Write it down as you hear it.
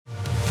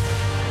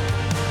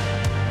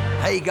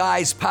Hey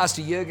guys,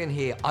 Pastor Jurgen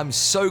here. I'm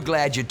so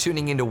glad you're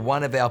tuning into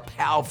one of our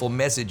powerful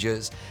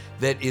messages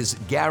that is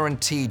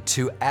guaranteed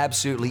to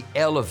absolutely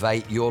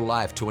elevate your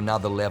life to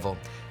another level.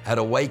 At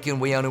Awaken,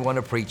 we only want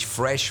to preach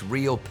fresh,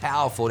 real,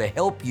 powerful to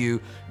help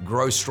you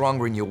grow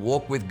stronger in your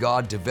walk with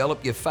God,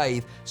 develop your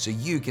faith so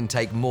you can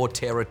take more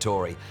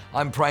territory.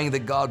 I'm praying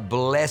that God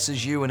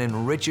blesses you and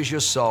enriches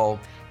your soul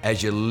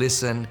as you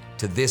listen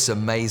to this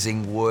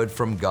amazing word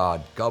from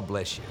God. God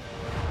bless you.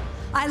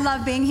 I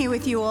love being here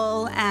with you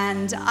all,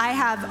 and I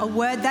have a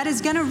word that is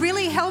going to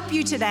really help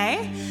you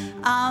today.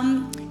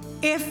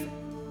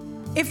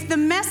 If the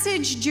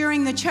message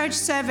during the church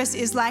service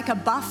is like a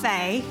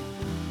buffet,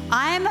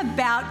 I am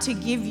about to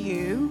give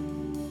you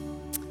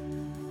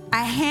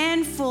a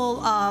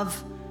handful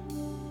of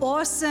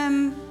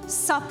awesome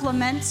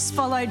supplements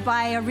followed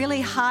by a really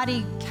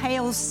hearty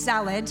kale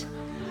salad,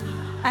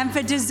 and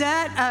for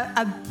dessert,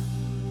 a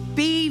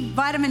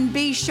vitamin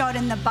B shot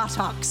in the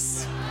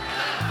buttocks.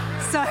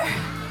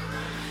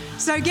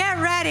 So get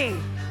ready.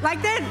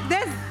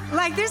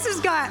 This has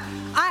got,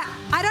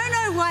 I don't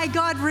know why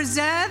God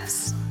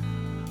reserves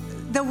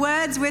the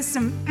words with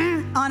some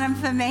on them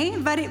for me,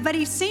 but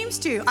he seems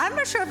to. I'm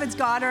not sure if it's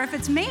God or if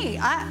it's me.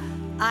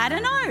 I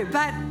don't know,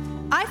 but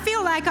I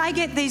feel like I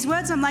get these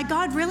words. I'm like,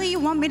 God, really? You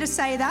want me to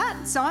say that?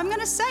 So I'm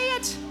going to say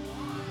it.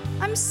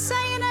 I'm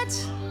saying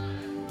it.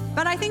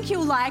 But I think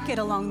you'll like it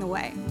along the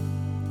way.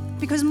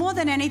 Because more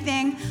than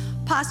anything,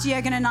 Pastor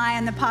Jurgen and I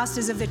and the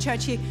pastors of the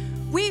church here,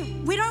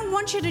 we don't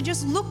want you to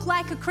just look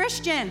like a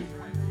Christian.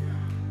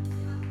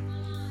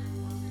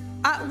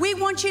 We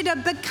want you to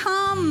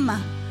become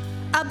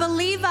a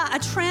believer, a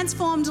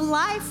transformed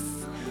life.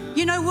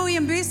 You know,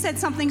 William Booth said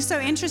something so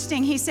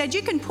interesting. He said,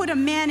 you can put a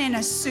man in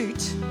a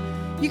suit.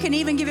 You can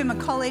even give him a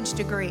college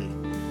degree.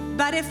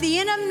 But if the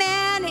inner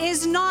man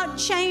is not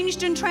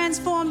changed and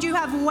transformed, you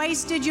have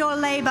wasted your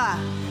labor.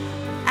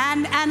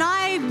 And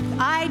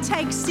I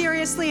take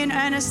seriously and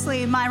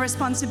earnestly my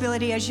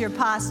responsibility as your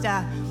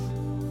pastor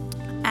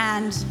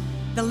and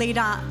the leader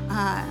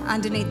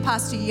underneath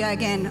Pastor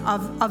Jurgen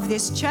of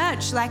this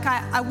church. Like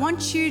I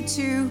want you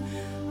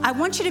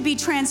to be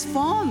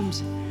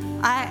transformed.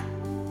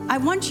 I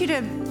want you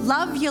to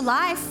love your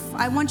life.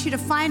 I want you to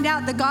find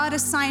out the God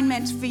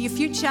assignment for your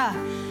future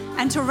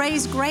and to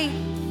raise great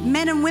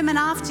men and women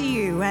after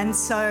you. And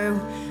so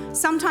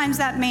sometimes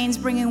that means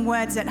bringing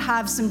words that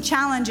have some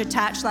challenge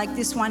attached, like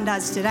this one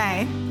does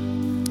today.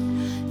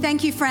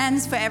 Thank you,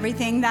 friends, for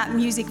everything. That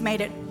music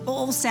made it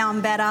all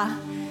sound better.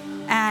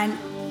 And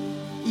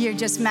you're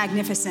just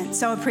magnificent.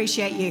 So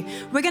appreciate you.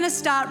 We're going to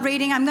start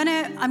reading. I'm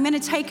going to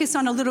take us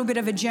on a little bit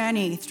of a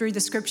journey through the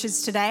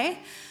scriptures today.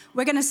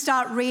 We're going to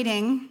start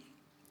reading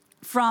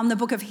from the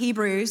book of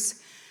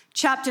Hebrews,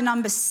 chapter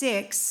number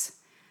 6,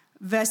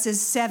 verses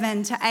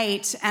 7 to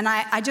 8. And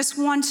I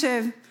want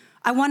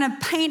to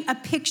paint a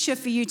picture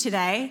for you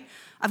today.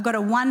 I've got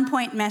a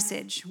 1-point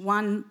message.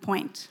 1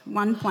 point.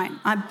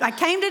 I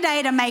came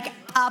today to make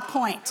a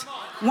point.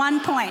 1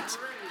 point.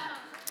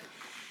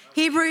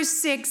 Hebrews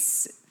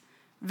 6,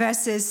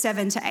 verses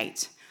 7 to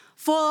 8.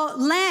 For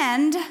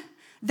land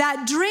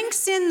that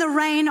drinks in the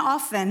rain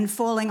often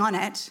falling on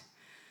it,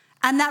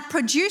 and that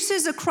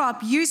produces a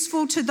crop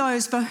useful to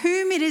those for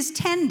whom it is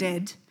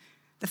tended,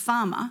 the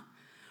farmer,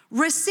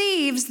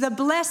 receives the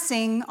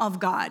blessing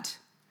of God.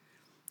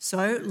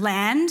 So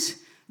land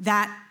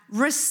that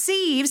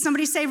receives,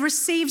 somebody say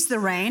receives the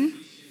rain,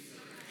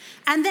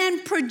 and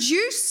then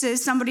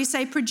produces, somebody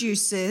say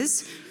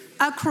produces,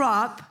 a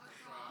crop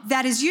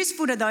that is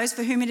useful to those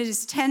for whom it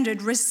is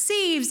tended,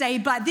 receives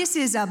but this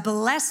is a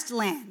blessed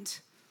land.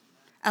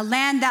 A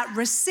land that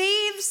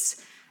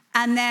receives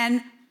and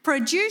then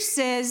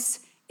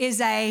produces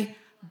is a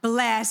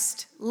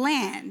blessed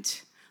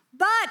land.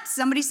 But,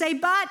 somebody say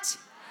but.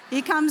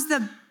 Here comes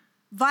the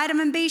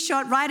vitamin B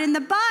shot right in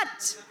the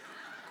butt.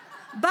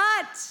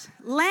 But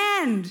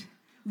land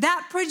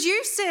that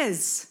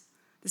produces,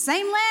 the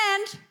same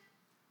land,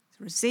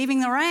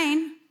 receiving the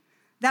rain,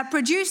 that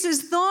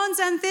produces thorns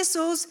and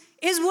thistles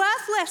is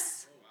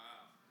worthless.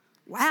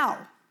 Wow.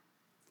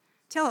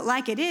 Tell it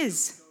like it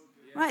is.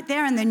 Right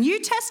there in the New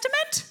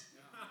Testament.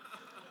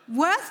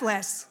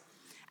 Worthless.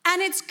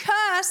 And its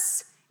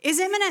curse is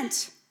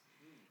imminent.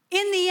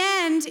 In the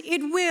end,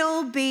 it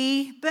will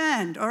be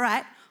burned. All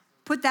right,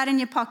 put that in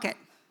your pocket.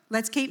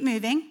 Let's keep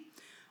moving.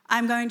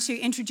 I'm going to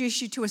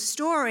introduce you to a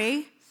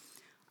story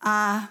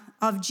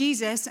of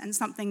Jesus and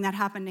something that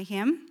happened to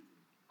him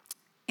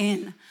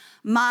in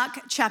Mark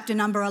chapter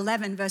number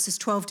 11, verses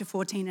 12 to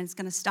 14, and it's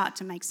going to start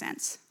to make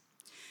sense.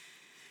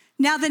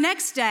 Now, the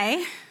next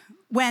day,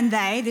 when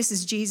this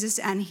is Jesus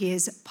and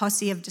his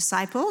posse of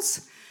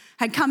disciples,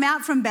 had come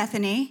out from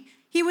Bethany,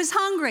 he was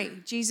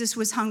hungry. Jesus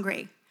was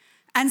hungry.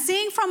 And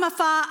seeing from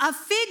afar a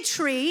fig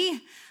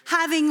tree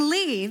having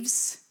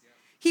leaves,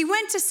 he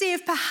went to see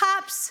if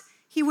perhaps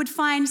he would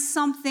find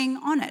something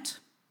on it.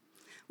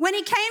 When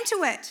he came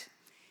to it,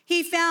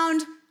 he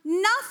found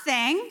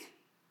nothing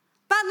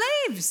but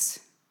leaves.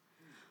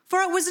 For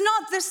it was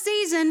not the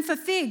season for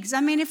figs. I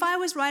mean, if I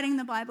was writing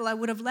the Bible, I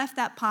would have left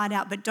that part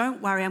out, but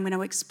don't worry, I'm going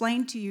to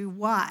explain to you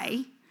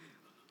why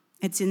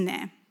It's in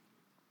there.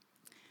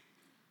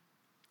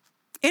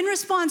 In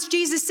response,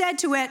 Jesus said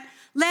to it,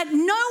 "Let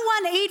no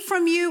one eat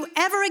from you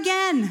ever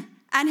again."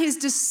 And his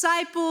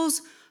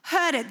disciples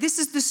heard it. This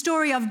is the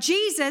story of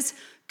Jesus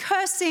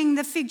cursing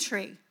the fig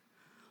tree.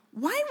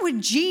 Why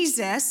would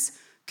Jesus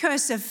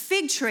curse a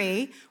fig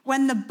tree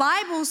when the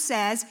Bible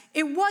says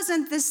it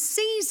wasn't the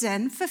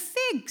season for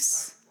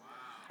figs?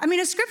 I mean,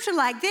 a scripture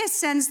like this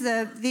sends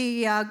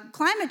the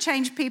climate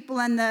change people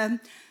and the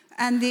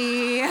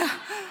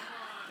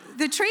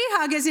tree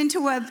huggers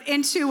into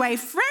a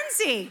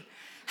frenzy.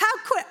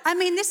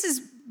 This is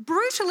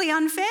brutally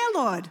unfair,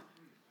 Lord.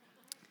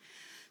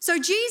 So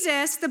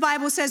Jesus, the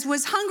Bible says,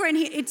 was hungry, and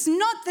it's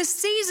not the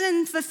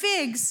season for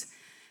figs.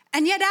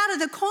 And yet out of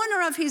the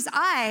corner of his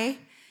eye,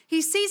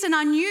 he sees an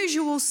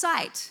unusual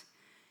sight.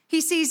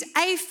 He sees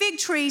a fig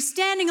tree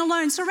standing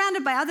alone,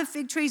 surrounded by other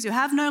fig trees who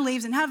have no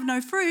leaves and have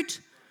no fruit,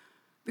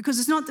 because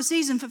it's not the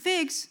season for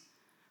figs.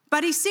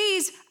 But he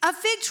sees a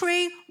fig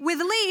tree with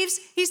leaves.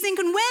 He's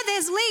thinking, where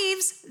there's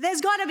leaves,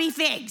 there's got to be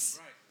figs.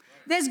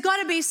 There's got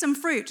to be some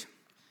fruit.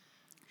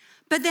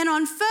 But then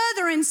on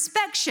further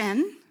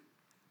inspection,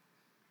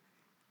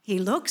 he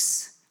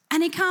looks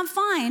and he can't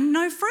find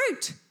no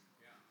fruit.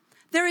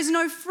 There is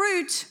no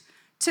fruit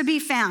to be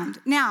found.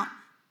 Now,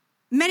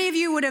 many of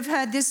you would have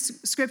heard this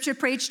scripture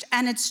preached,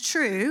 and it's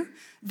true,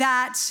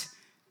 that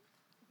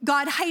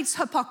God hates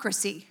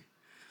hypocrisy.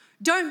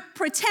 Don't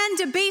pretend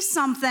to be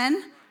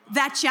something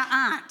that you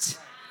aren't,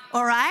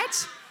 all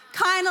right?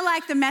 Kind of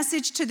like the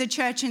message to the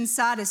church in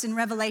Sardis in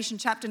Revelation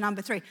chapter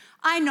number 3.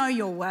 I know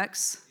your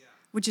works,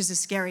 which is a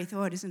scary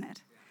thought, isn't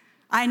it?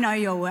 I know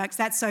your works.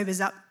 That sobers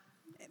up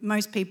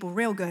most people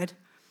real good.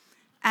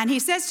 And he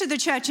says to the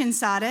church in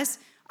Sardis,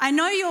 I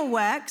know your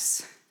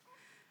works,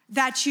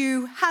 that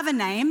you have a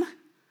name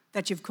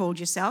that you've called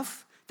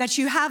yourself, that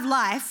you have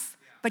life,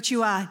 but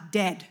you are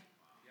dead.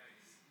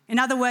 In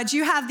other words,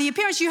 you have the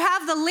appearance, you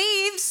have the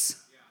leaves,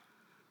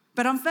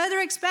 but on further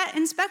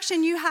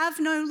inspection, you have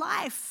no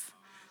life.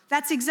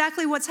 That's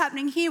exactly what's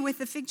happening here with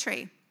the fig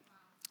tree.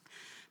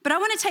 But I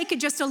want to take it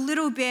just a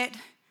little bit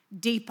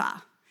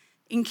deeper,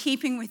 in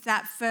keeping with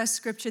that first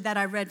scripture that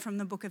I read from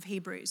the book of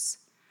Hebrews.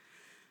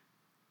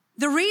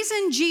 The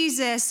reason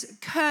Jesus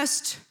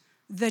cursed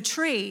the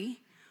tree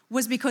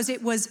was because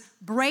it was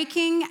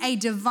breaking a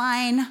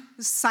divine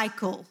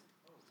cycle.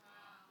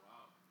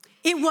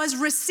 It was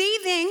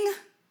receiving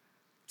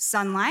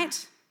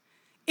sunlight.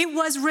 It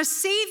was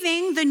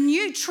receiving the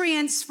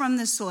nutrients from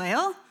the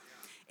soil.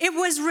 It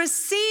was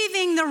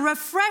receiving the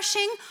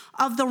refreshing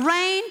of the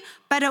rain,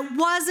 but it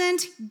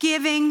wasn't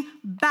giving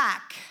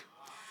back.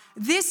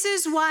 This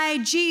is why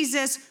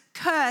Jesus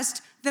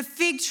cursed the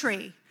fig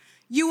tree.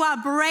 You are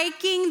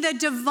breaking the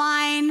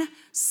divine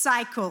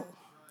cycle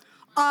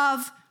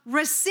of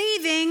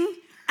receiving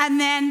and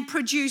then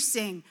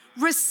producing,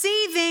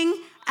 receiving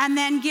and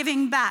then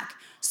giving back.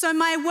 So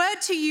my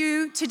word to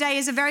you today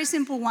is a very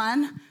simple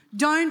one.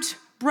 Don't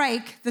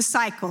break the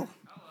cycle.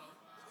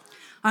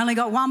 I only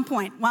got 1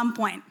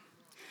 point.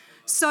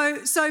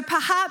 So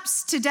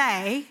perhaps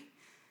today,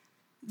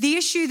 the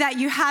issue that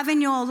you have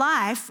in your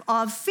life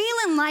of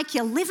feeling like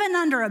you're living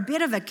under a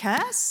bit of a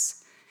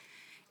curse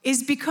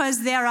is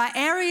because there are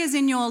areas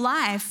in your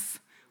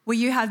life where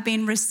you have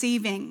been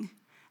receiving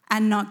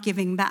and not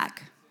giving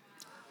back.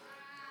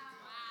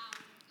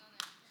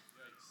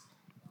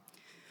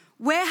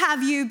 Where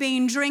have you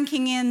been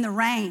drinking in the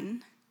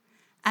rain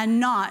and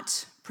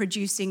not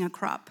producing a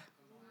crop?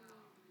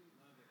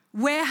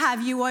 Where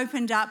have you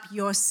opened up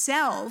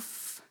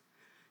yourself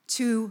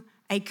to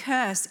a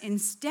curse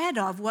instead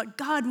of what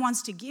God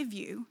wants to give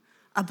you,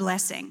 a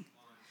blessing?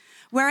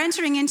 We're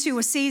entering into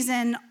a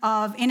season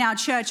in our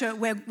church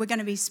where we're going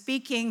to be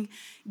speaking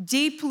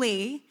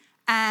deeply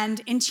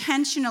and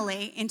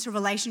intentionally into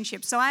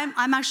relationships. So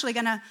I'm actually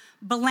going to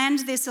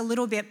blend this a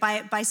little bit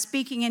by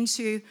speaking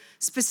into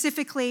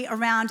specifically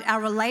around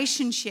our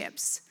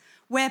relationships,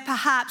 where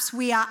perhaps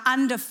we are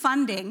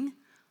underfunding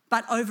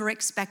but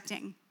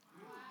over-expecting.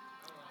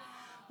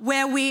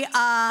 Where we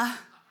are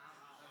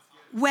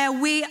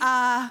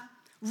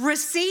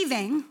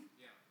receiving,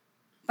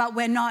 but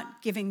we're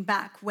not giving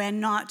back. We're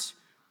not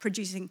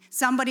producing.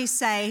 Somebody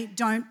say,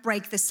 don't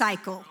break the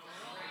cycle.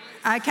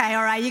 Okay,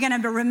 all right, you're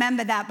going to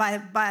remember that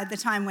by the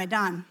time we're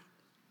done.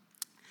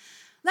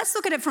 Let's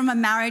look at it from a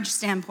marriage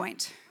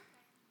standpoint.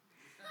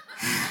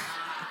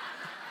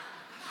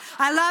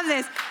 I love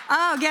this.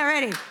 Oh, get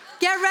ready.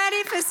 Get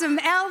ready for some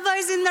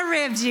elbows in the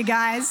ribs, you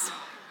guys.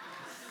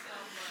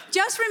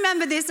 Just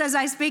remember this as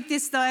I speak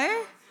this,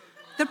 though.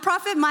 The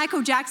prophet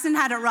Michael Jackson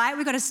had it right.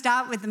 We've got to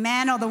start with the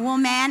man or the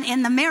woman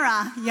in the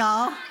mirror,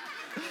 y'all.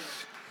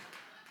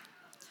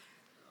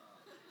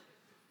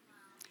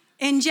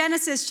 In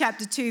Genesis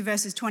chapter 2,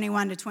 verses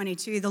 21 to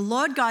 22, the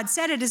Lord God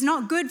said, it is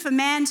not good for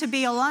man to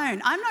be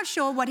alone. I'm not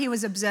sure what he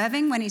was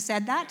observing when he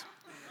said that.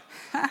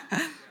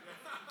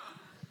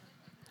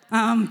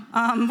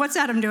 What's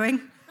Adam doing?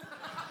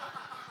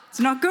 It's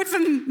not good for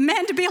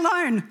man to be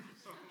alone.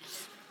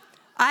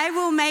 I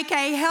will make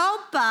a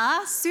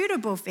helper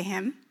suitable for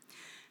him.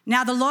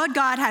 Now the Lord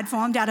God had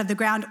formed out of the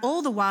ground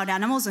all the wild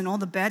animals and all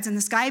the birds in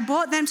the sky. He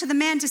brought them to the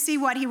man to see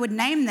what he would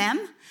name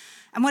them.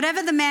 And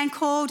whatever the man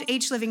called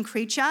each living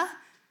creature,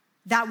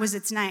 that was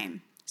its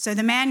name. So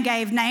the man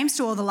gave names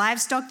to all the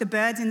livestock, the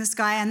birds in the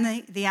sky,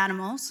 and the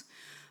animals.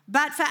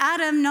 But for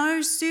Adam,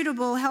 no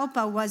suitable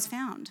helper was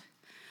found.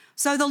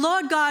 So the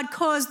Lord God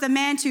caused the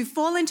man to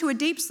fall into a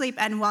deep sleep,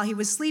 and while he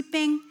was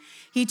sleeping,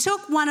 he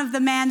took one of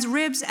the man's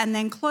ribs and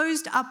then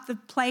closed up the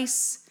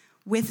place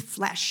with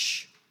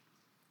flesh.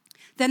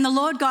 Then the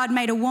Lord God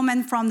made a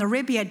woman from the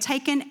rib he had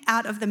taken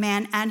out of the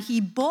man, and he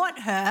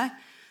brought her.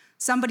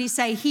 Somebody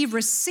say, he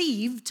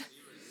received.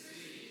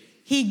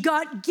 He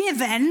got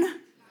given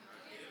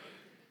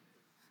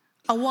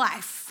a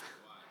wife.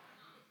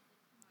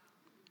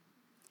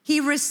 He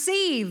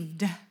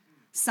received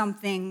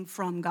something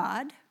from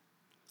God.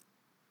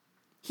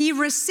 He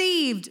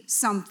received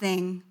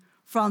something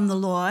from the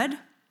Lord.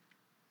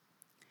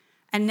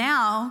 And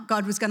now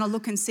God was going to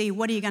look and see,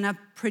 what are you going to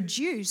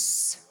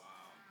produce?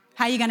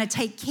 How are you going to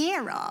take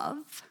care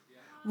of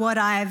what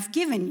I've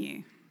given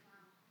you?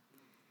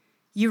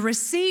 You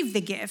receive the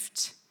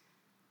gift.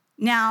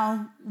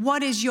 Now,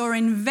 what is your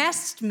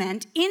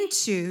investment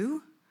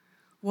into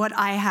what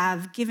I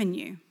have given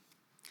you?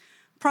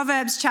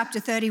 Proverbs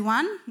chapter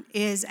 31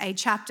 is a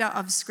chapter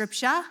of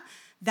scripture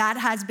that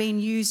has been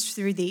used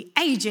through the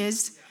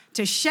ages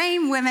to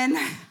shame women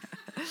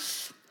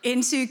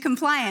into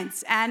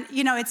compliance. And,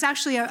 you know, it's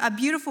actually a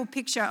beautiful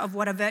picture of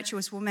what a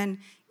virtuous woman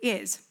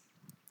is.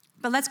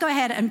 But let's go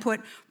ahead and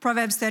put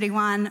Proverbs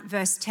 31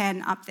 verse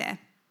 10 up there.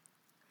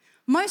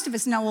 Most of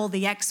us know all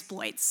the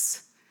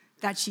exploits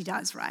that she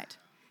does, right?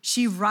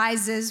 She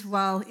rises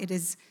while it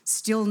is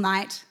still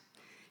night.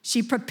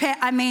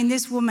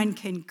 This woman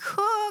can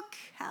cook.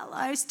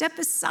 Hello, step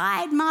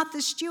aside,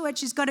 Martha Stewart.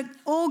 She's got it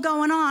all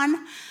going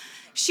on.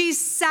 She's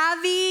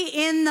savvy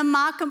in the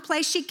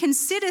marketplace. She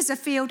considers a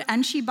field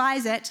and she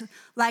buys it.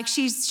 Like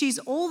she's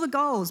all the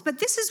goals. But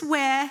this is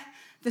where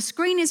the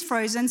screen is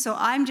frozen, so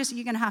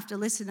you're going to have to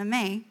listen to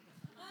me.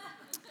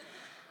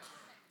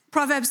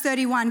 Proverbs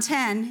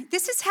 31:10.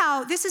 This is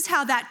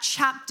how that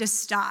chapter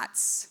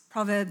starts.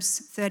 Proverbs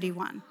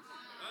 31.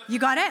 You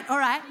got it? All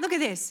right, look at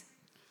this.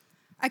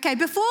 Okay,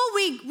 before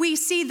we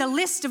see the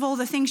list of all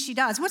the things she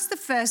does, what's the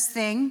first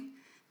thing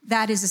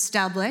that is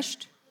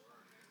established?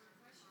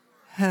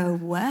 Her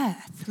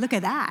worth. Look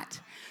at that.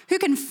 Who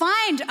can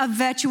find a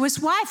virtuous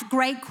wife?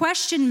 Great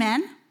question,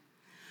 men.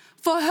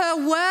 For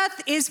her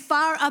worth is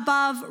far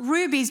above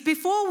rubies.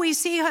 Before we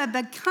see her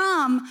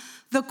become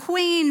the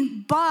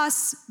queen,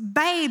 boss,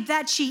 babe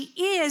that she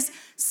is,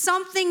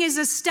 something is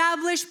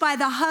established by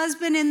the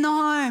husband in the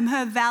home,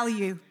 her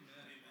value.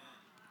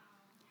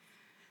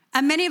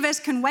 And many of us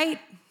can wait.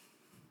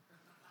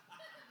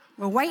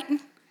 We're waiting.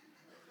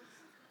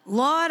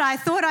 Lord, I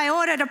thought I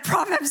ordered a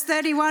Proverbs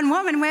 31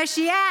 woman. Where's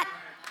she at?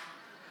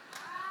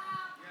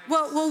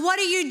 Well, what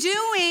are you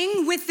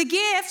doing with the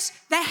gift,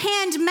 the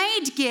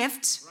handmade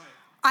gift,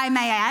 I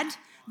may add,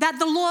 that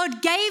the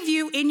Lord gave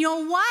you in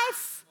your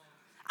wife?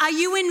 Are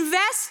you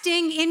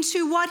investing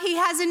into what he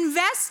has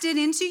invested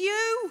into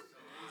you?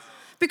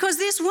 Because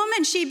this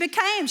woman, she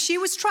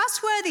was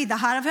trustworthy. The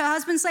heart of her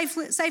husband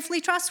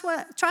safely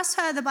trusts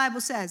her, the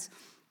Bible says.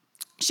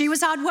 She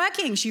was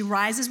hardworking. She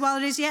rises while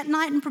it is yet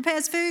night and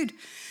prepares food.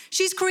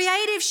 She's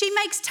creative. She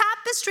makes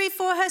tapestry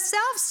for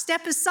herself.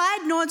 Step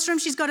aside, Nordstrom.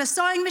 She's got a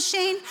sewing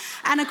machine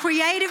and a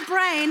creative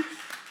brain.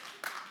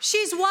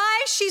 She's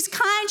wise. She's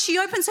kind. She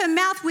opens her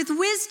mouth with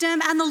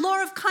wisdom and the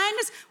law of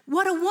kindness.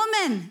 What a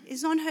woman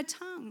is on her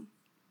tongue.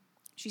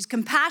 She's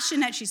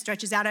compassionate. She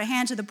stretches out her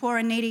hand to the poor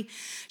and needy.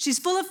 She's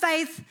full of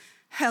faith.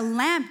 Her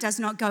lamp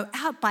does not go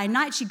out by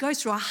night. She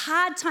goes through a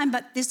hard time,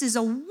 but this is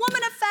a woman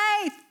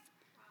of faith.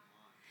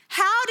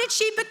 How did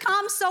she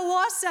become so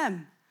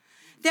awesome?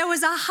 There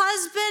was a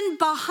husband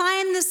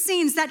behind the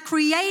scenes that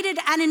created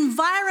an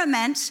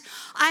environment.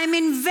 I'm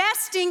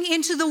investing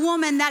into the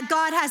woman that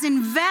God has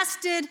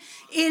invested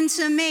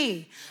into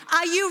me.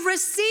 Are you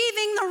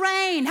receiving the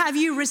rain? Have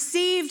you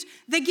received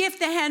the gift,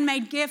 the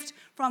handmade gift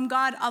from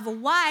God of a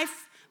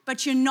wife,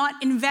 but you're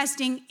not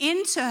investing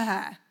into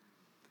her?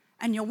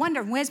 And you're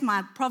wondering, where's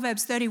my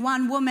Proverbs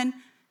 31 woman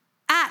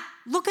at?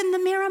 Look in the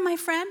mirror, my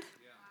friend.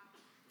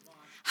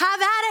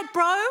 Have at it,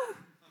 bro.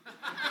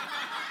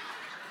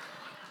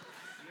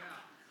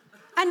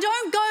 And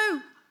don't go,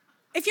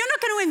 if you're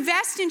not going to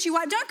invest into your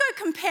wife, don't go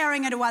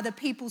comparing it to other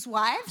people's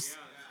wives.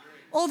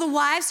 All the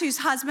wives whose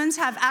husbands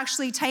have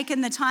actually taken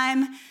the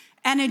time,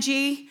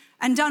 energy,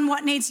 and done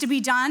what needs to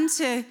be done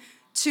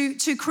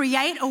to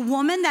create a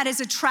woman that is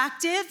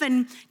attractive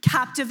and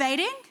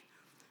captivating.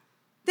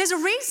 There's a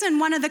reason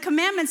one of the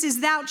commandments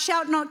is thou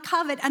shalt not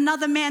covet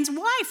another man's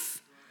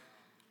wife.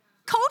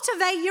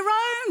 Cultivate your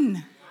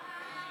own.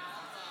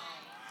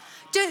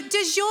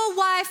 Does your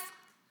wife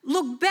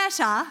look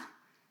better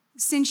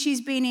since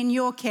she's been in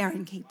your care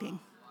and keeping?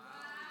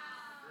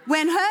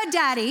 When her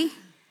daddy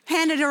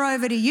handed her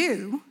over to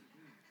you,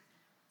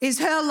 is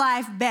her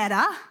life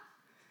better?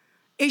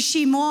 Is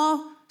she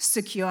more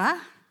secure?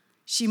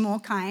 Is she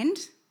more kind?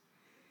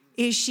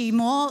 Is she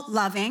more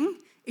loving?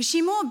 Is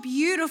she more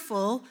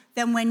beautiful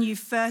than when you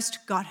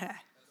first got her?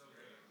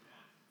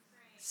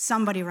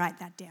 Somebody write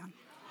that down.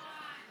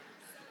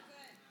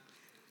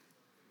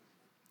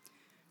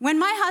 When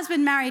my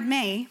husband married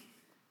me,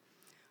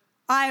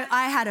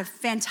 I had a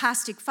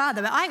fantastic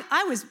father, but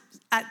I was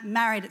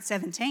married at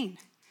 17.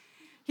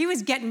 He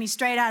was getting me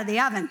straight out of the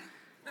oven.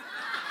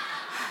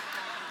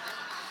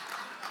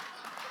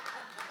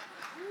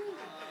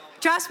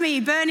 Trust me, he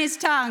burned his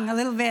tongue a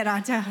little bit. I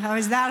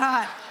was that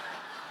hot.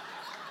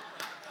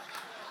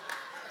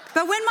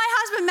 But when my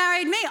husband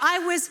married me, I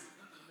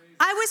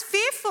was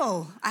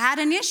fearful. I had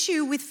an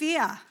issue with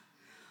fear.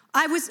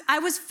 I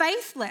was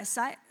faithless.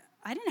 I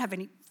didn't have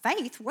any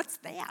faith. What's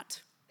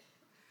that?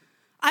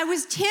 I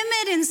was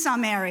timid in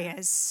some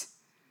areas.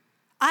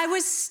 I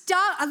was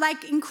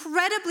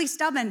incredibly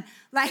stubborn.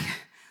 Like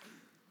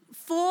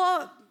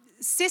 4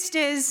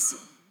 sisters,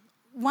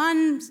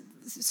 1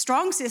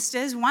 strong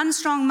sisters, 1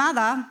 strong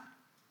mother.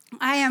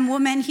 I am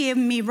woman, hear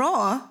me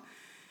roar.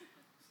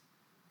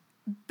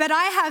 But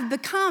I have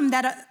become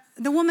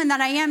the woman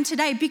that I am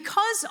today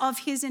because of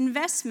his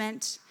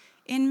investment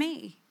in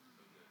me.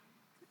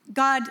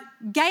 God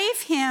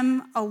gave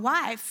him a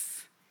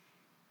wife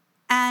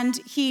and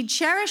he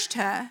cherished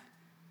her,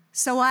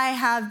 so I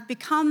have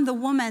become the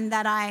woman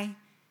that I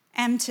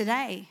am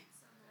today.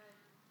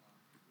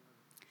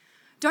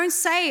 Don't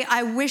say,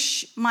 I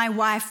wish my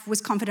wife was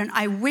confident.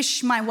 I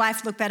wish my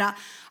wife looked better.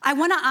 I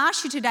want to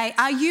ask you today,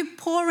 are you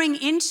pouring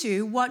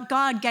into what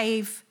God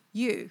gave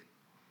you?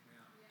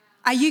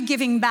 Are you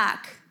giving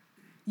back?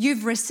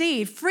 You've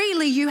received.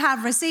 Freely you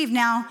have received,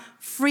 now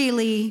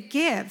freely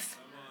give.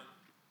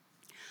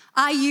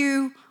 Are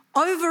you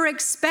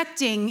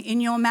over-expecting in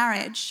your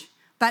marriage,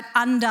 but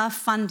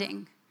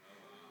under-funding?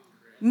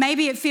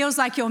 Maybe it feels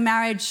like your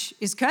marriage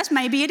is cursed.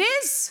 Maybe it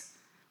is,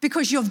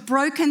 because you've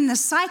broken the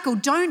cycle.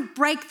 Don't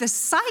break the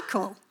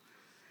cycle.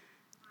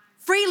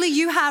 Freely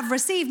you have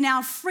received,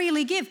 now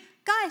freely give.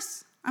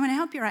 Guys, I'm going to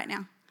help you right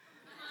now.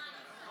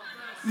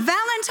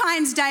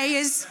 Valentine's Day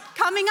is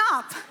coming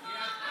up.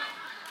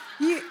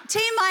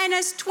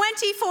 T-minus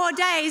 24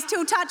 days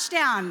till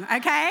touchdown,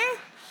 okay?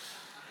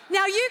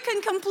 Now, you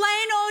can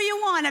complain all you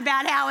want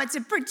about how it's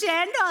a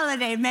pretend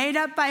holiday made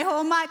up by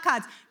Hallmark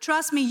cards.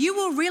 Trust me, you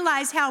will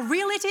realize how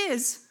real it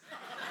is.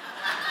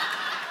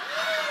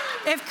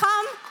 If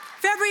come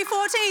February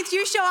 14th,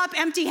 you show up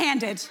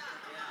empty-handed.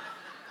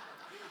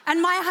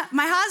 And my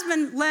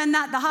husband learned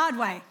that the hard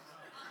way.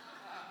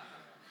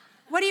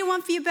 What do you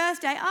want for your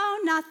birthday?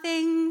 Oh,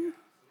 nothing.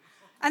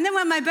 And then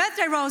when my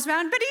birthday rolls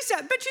around, but you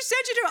said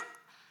you do.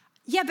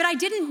 Yeah, but I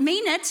didn't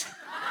mean it.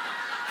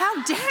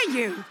 How dare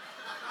you?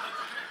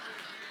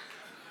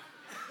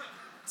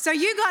 So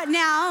you got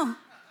now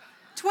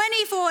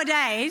 24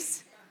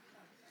 days.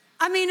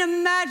 I mean,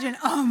 imagine,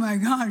 oh my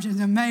gosh, it's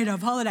a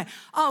made-up holiday.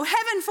 Oh,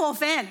 heaven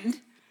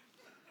forfend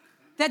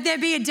that there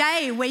be a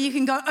day where you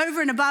can go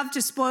over and above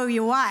to spoil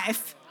your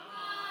wife.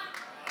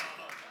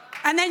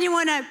 And then you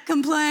want to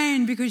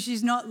complain because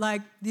she's not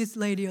like this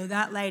lady or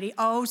that lady.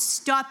 Oh,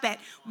 stop it.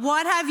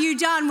 What have you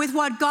done with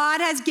what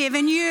God has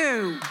given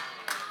you?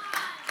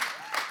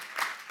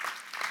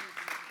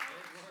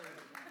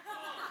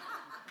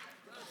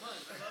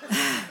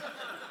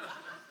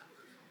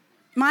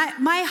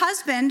 My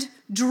husband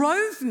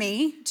drove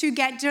me to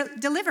get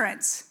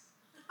deliverance.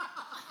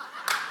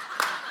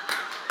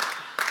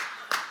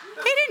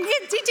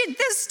 He did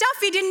this stuff.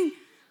 He didn't,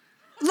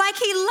 like,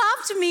 he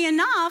loved me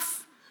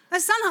enough.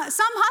 Some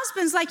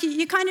husbands, like,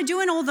 you're kind of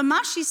doing all the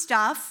mushy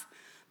stuff,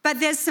 but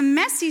there's some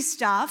messy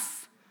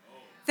stuff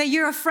that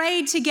you're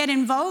afraid to get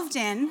involved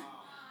in.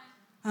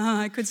 Oh,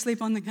 I could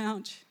sleep on the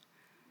couch.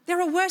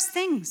 There are worse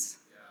things.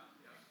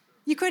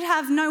 You could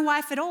have no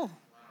wife at all.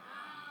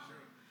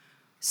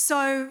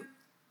 So,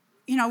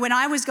 when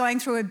I was going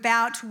through a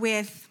bout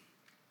with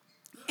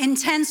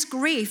intense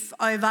grief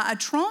over a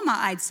trauma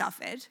I'd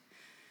suffered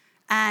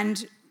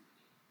and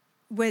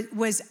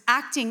was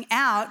acting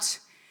out,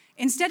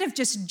 instead of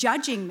just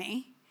judging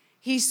me,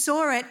 he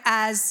saw it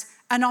as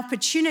an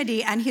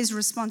opportunity and his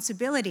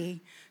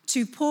responsibility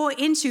to pour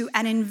into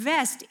and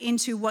invest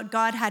into what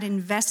God had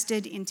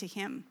invested into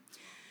him.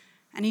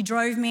 And he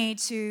drove me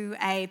to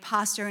a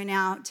pastor in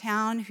our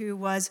town who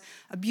was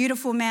a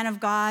beautiful man of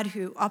God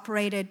who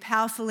operated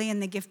powerfully in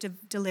the gift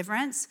of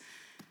deliverance,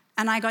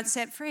 and I got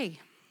set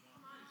free.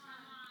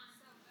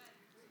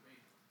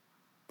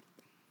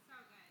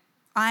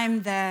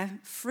 I'm the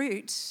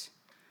fruit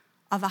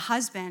of a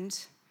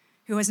husband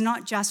who has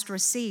not just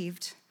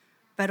received,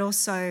 but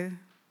also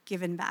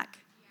given back.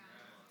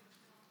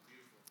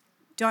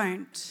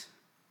 Don't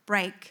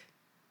break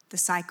the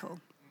cycle.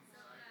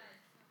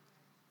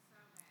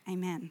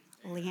 Amen.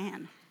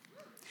 Leanne.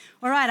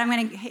 All right, I'm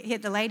going to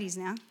hit the ladies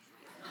now.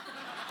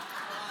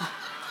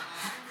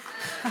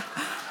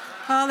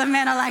 Oh, the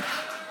men are like,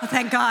 oh,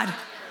 thank God.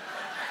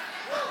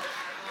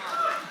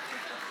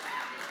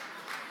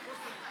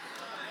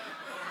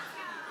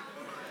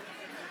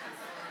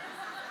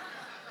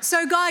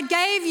 So God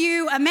gave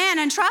you a man,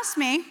 and trust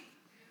me,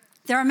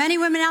 there are many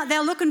women out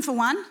there looking for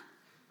one.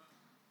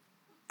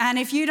 And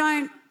if you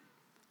don't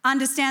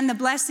understand the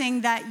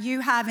blessing that you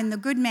have in the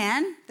good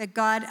man that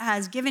God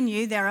has given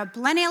you, there are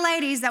plenty of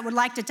ladies that would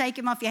like to take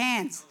him off your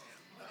hands.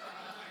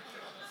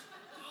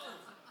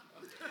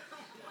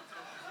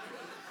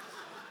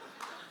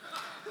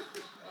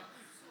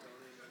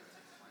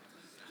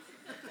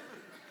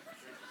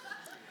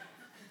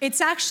 It's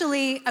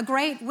actually a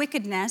great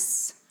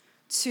wickedness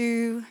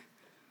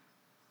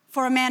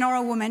for a man or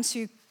a woman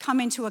to come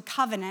into a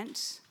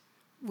covenant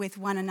with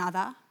one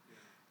another,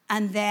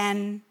 and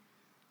then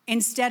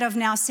instead of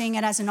now seeing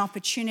it as an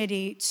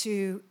opportunity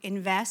to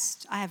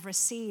invest, I have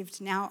received,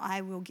 now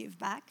I will give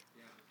back,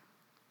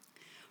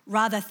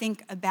 rather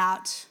think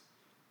about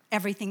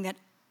everything that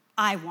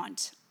I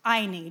want,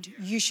 I need,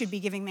 you should be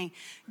giving me.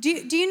 Do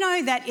you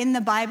know that in the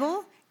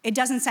Bible, it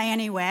doesn't say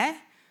anywhere,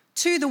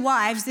 to the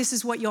wives, this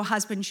is what your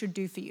husband should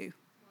do for you.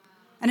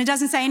 And it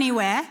doesn't say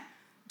anywhere,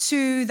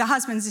 to the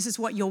husbands, this is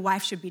what your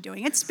wife should be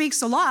doing. It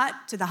speaks a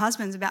lot to the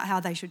husbands about how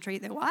they should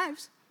treat their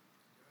wives.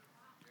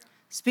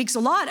 Speaks a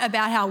lot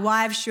about how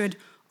wives should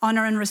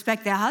honor and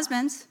respect their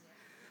husbands.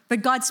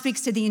 But God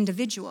speaks to the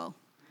individual.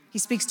 He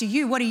speaks to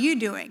you. What are you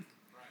doing?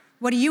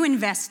 What are you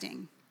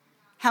investing?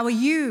 How are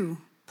you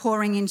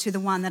pouring into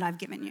the one that I've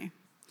given you?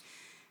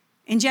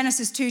 In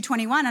Genesis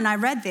 2:21, and I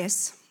read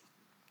this,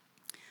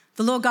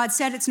 the Lord God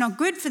said, it's not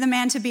good for the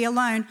man to be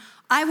alone.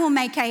 I will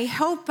make a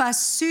helper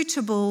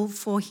suitable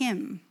for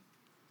him.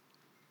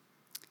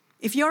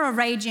 If you're a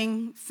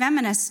raging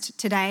feminist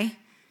today,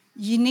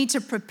 you need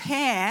to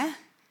prepare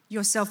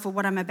yourself for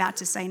what I'm about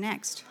to say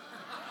next.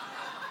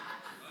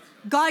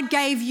 God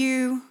gave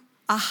you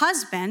a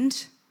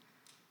husband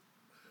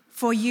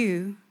for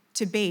you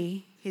to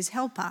be his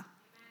helper.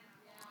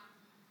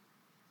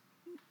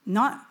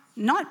 Not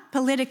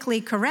politically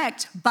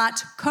correct,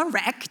 but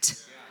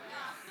correct.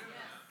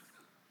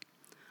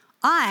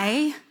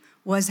 I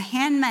was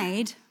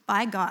handmade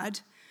by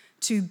God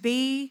to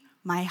be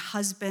my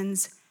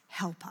husband's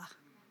helper.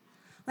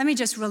 Let me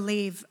just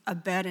relieve a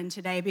burden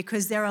today,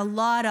 because there are a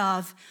lot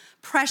of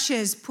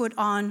pressures put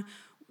on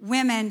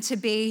women to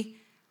be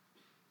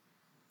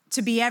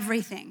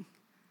everything.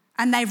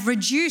 And they've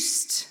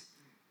reduced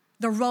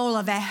the role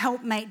of a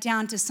helpmate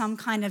down to some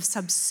kind of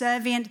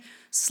subservient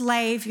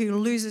slave who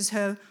loses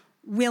her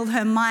will,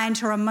 her mind,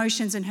 her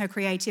emotions, and her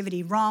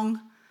creativity.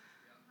 Wrong.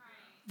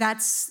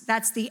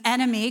 That's the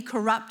enemy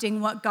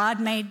corrupting what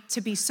God made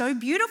to be so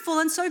beautiful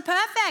and so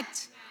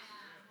perfect.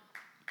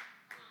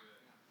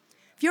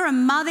 If you're a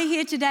mother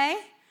here today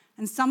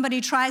and somebody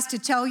tries to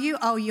tell you,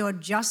 oh, you're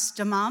just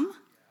a mum,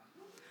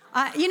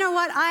 you know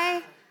what?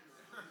 I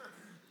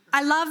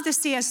love the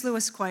C.S.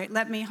 Lewis quote.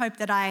 Let me hope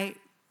that I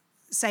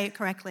say it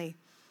correctly.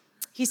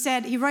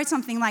 He wrote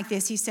something like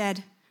this. He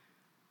said,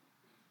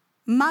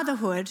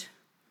 motherhood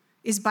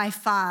is by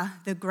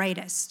far the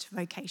greatest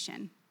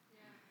vocation,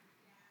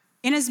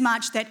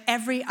 inasmuch that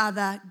every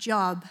other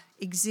job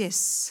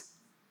exists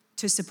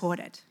to support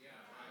it.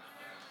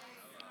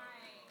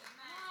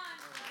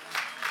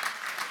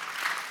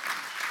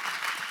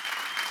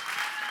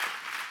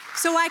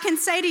 So I can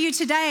say to you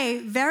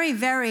today, very,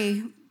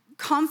 very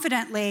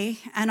confidently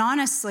and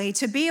honestly,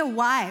 to be a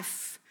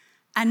wife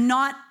and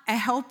not a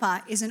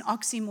helper is an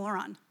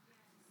oxymoron.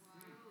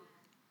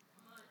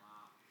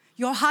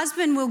 Your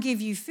husband will give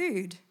you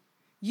food.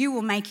 You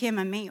will make him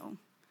a meal.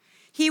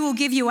 He will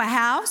give you a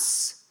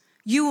house.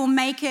 You will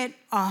make it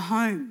a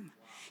home.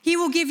 He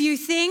will give you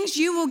things.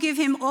 You will give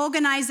him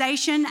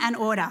organization and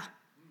order.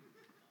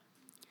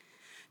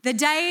 The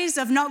days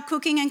of not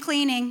cooking and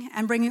cleaning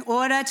and bringing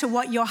order to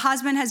what your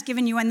husband has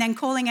given you and then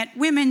calling it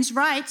women's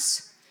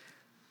rights,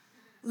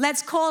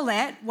 let's call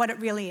it what it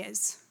really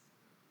is.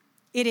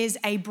 It is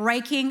a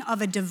breaking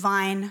of a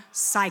divine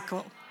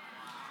cycle.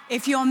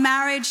 If your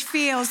marriage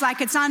feels like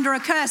it's under a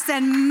curse,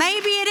 then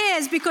maybe it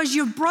is because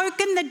you've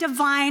broken the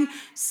divine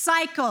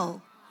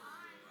cycle.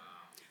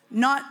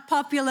 Not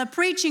popular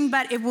preaching,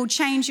 but it will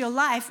change your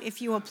life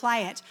if you apply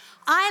it.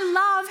 I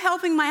love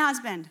helping my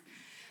husband.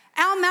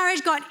 Our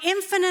marriage got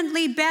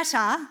infinitely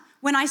better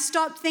when I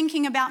stopped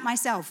thinking about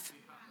myself.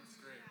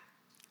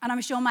 And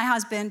I'm sure my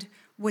husband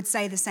would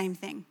say the same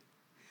thing.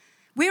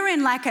 We were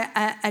in like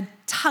a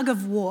tug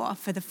of war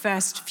for the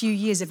first few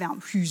years of our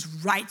whose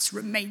rights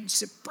remain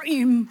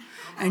supreme,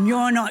 and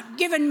you're not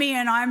giving me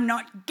and I'm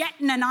not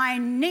getting and I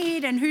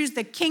need, and who's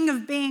the king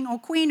of being or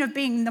queen of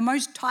being the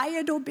most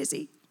tired or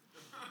busy.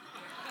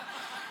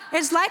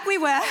 It's like we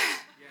were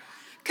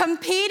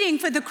competing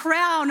for the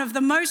crown of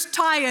the most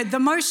tired, the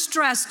most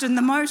stressed, and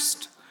the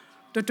most,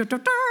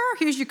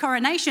 here's your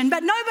coronation,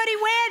 but nobody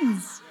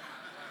wins.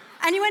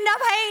 And you end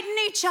up hating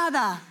each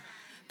other.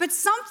 But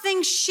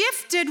something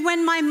shifted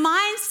when my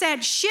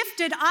mindset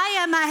shifted. I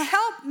am a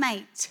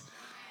helpmate.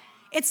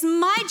 It's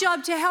my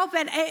job to help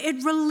it.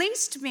 It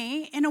released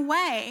me in a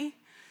way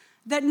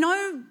that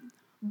no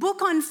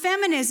book on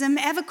feminism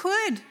ever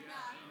could.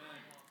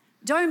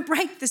 Don't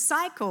break the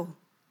cycle.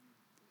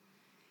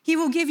 He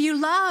will give you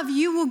love.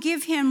 You will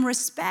give him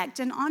respect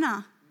and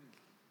honor.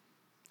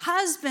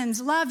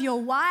 Husbands, love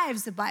your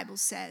wives, the Bible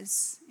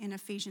says in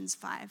Ephesians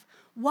 5.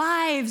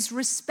 Wives,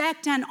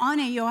 respect and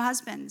honor your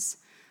husbands.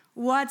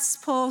 What's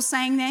Paul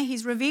saying there?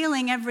 He's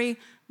revealing every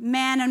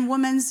man and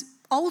woman's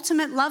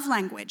ultimate love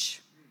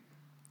language.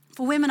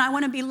 For women, I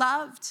want to be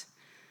loved.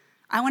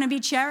 I want to be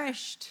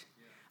cherished.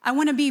 I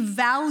want to be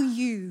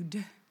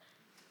valued.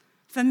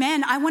 For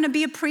men, I want to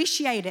be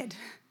appreciated.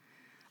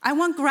 I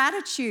want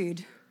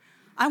gratitude.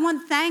 I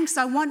want thanks.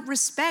 I want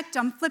respect.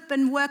 I'm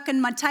flipping,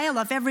 working my tail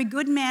off. Every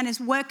good man is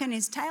working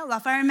his tail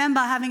off. I remember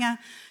having a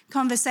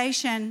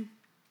conversation.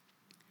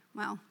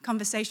 Well,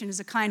 conversation is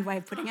a kind way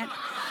of putting it.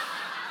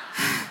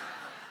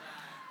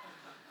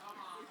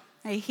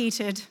 A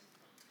heated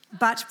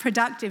but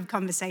productive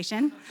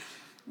conversation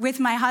with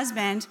my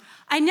husband.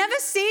 I never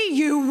see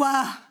you.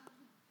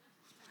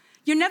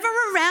 You're never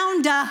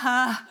around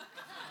her.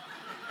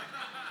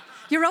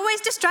 You're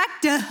always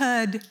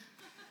distracted.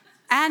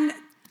 And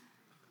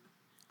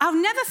I'll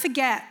never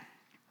forget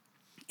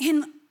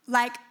him,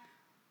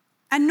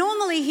 and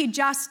normally he'd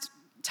just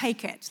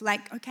take it,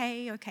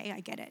 okay, I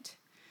get it.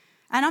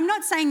 And I'm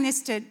not saying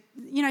this to,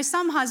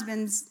 some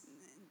husbands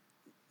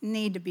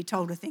need to be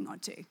told a thing or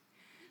two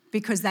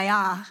because they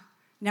are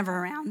never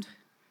around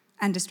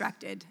and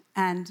distracted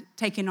and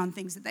taking on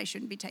things that they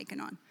shouldn't be taking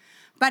on.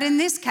 But in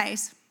this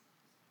case,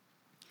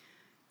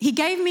 he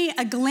gave me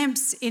a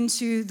glimpse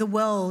into the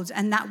world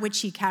and that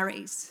which he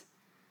carries.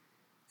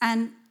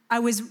 And I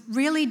was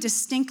really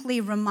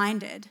distinctly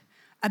reminded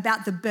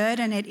about the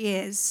burden it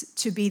is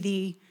to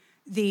be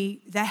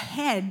the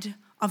head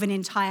of an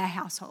entire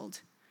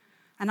household.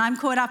 And I'm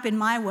caught up in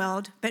my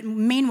world, but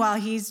meanwhile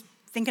he's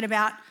thinking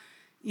about,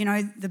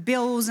 the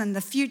bills and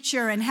the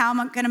future and how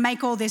I'm going to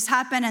make all this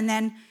happen. And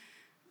then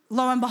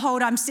lo and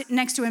behold, I'm sitting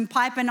next to him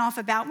piping off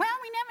about, and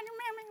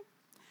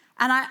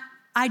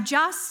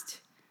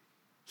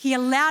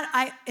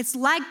it's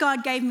like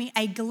God gave me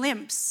a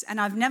glimpse,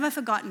 and I've never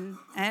forgotten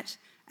it,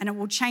 and it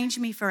will change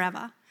me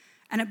forever.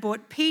 And it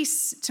brought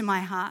peace to my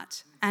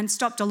heart and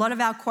stopped a lot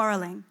of our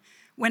quarreling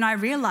when I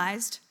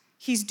realized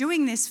he's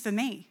doing this for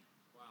me.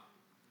 Wow.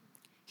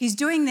 He's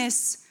doing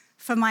this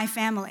for my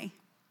family.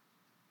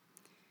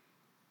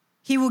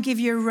 He will give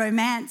you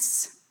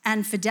romance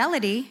and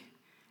fidelity,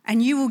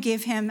 and you will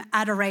give him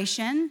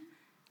adoration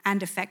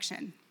and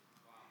affection.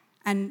 Wow.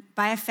 And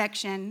by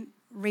affection,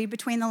 read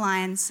between the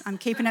lines. I'm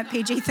keeping it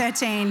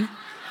PG-13.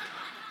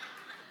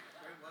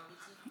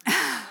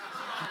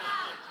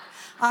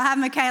 I'll have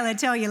Michaela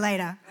tell you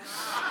later.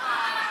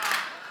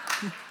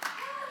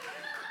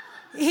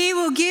 He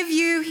will give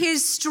you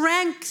his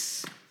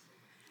strength,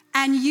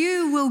 and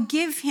you will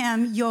give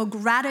him your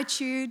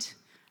gratitude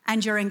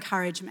and your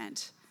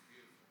encouragement.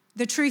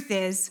 The truth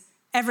is,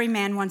 every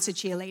man wants a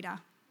cheerleader.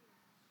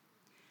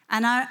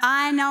 And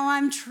I know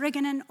I'm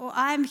triggering or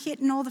I'm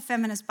hitting all the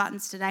feminist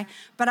buttons today,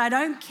 but I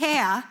don't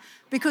care,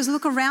 because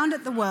look around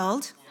at the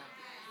world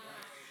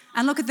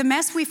and look at the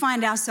mess we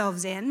find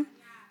ourselves in.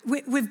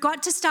 We've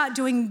got to start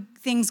doing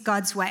things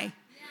God's way.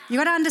 You've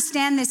got to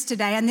understand this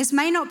today, and this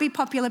may not be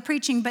popular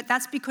preaching, but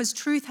that's because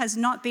truth has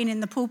not been in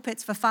the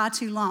pulpits for far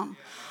too long.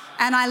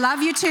 And I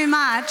love you too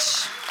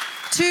much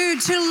to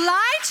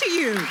lie to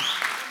you.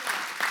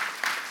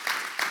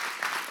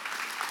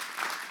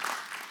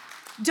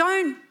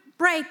 Don't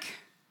break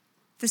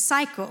the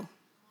cycle.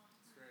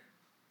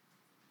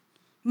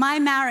 My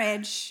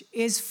marriage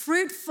is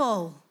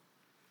fruitful.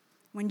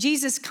 When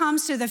Jesus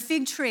comes to the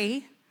fig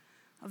tree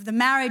of the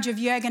marriage of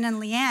Jürgen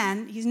and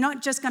Leanne, he's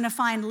not just going to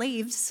find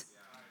leaves.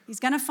 He's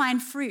going to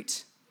find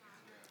fruit.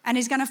 And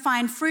he's going to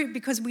find fruit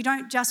because we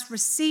don't just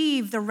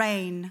receive the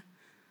rain.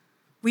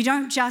 We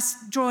don't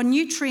just draw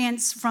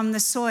nutrients from the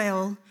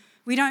soil.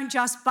 We don't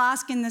just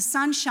bask in the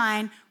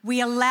sunshine.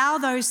 We allow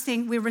those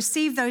things, we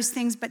receive those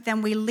things, but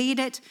then we lead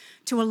it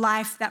to a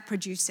life that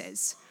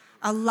produces,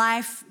 a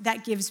life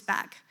that gives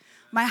back.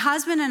 My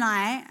husband and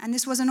I, and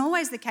this wasn't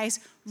always the case,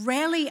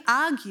 rarely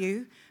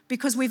argue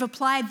because we've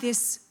applied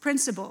this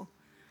principle.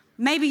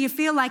 Maybe you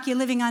feel like you're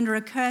living under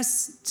a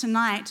curse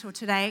tonight, or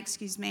today,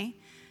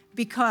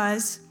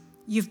 because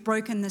you've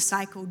broken the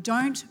cycle.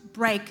 Don't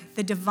break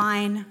the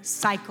divine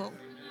cycle.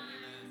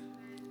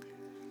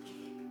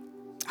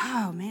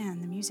 Oh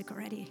man, the music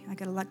already. I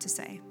got a lot to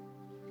say.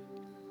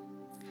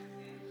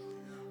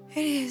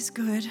 It is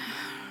good.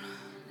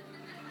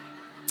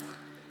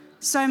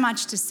 So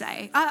much to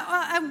say.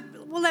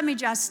 Well, let me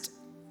just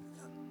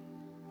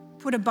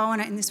put a bow on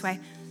it in this way.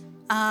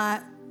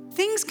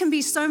 Things can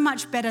be so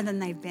much better than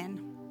they've been.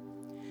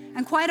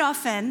 And quite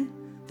often,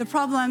 the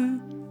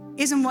problem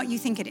isn't what you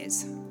think it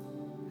is.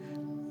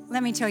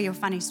 Let me tell you a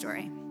funny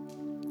story.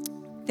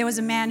 There was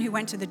a man who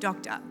went to the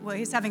doctor. Well,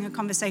 he's having a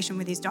conversation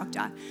with his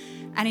doctor.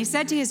 And he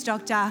said to his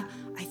doctor,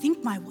 I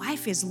think my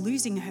wife is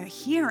losing her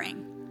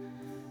hearing.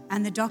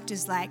 And the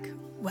doctor's like,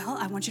 well,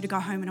 I want you to go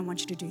home and I want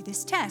you to do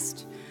this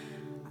test.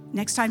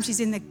 Next time she's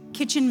in the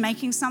kitchen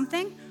making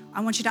something,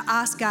 I want you to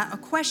ask her a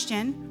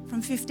question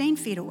from 15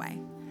 feet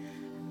away.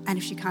 And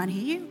if she can't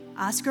hear you,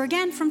 ask her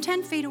again from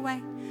 10 feet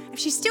away. If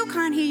she still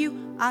can't hear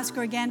you, ask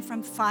her again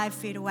from 5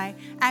 feet away.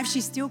 And if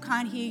she still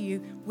can't hear you,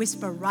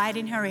 whisper right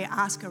in her ear,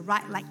 ask her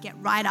get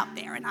right up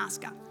there and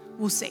ask her.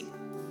 We'll see.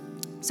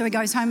 So he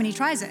goes home and he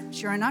tries it.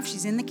 Sure enough,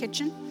 she's in the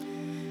kitchen,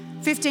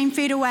 15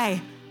 feet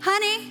away.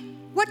 honey,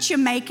 what you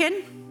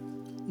making?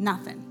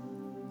 Nothing.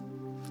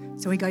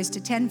 So he goes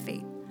to 10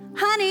 feet.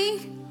 Honey,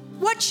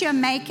 what you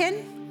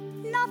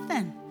making?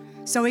 Nothing.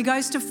 So he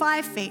goes to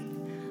 5 feet.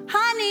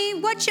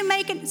 Honey, what you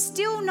making?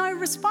 Still no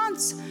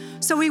response.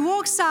 So he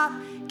walks up,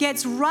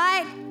 gets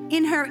right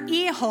in her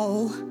ear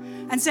hole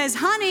and says,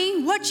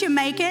 honey, what you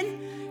making?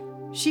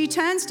 She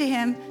turns to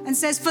him and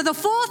says, for the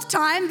 4th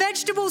time,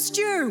 vegetable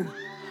stew.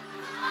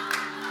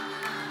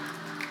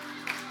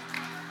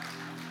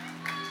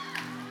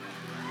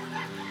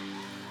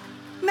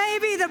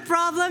 Maybe the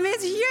problem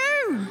is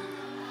you.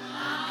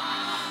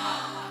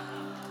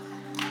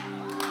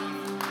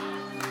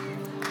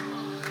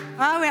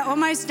 Oh, we're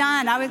almost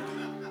done.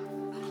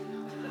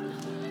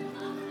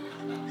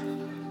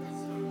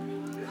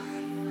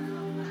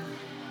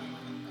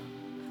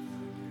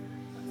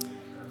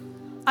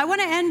 I want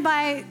to end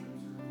by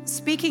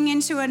speaking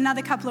into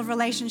another couple of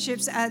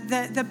relationships,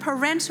 the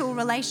parental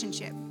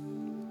relationship.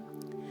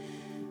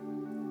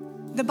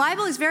 The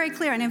Bible is very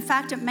clear, and in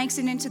fact, it makes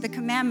it into the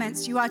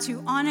commandments. You are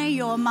to honor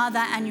your mother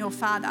and your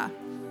father.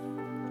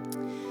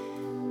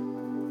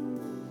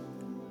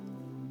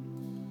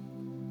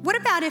 What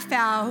about if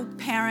our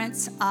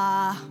parents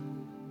are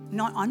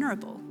not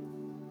honorable?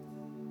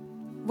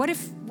 What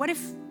if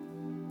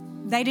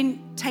they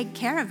didn't take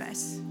care of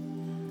us?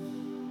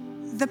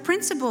 The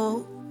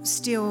principle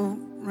still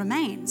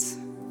remains.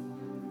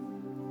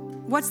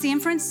 What's the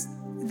inference?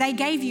 They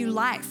gave you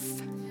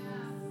life.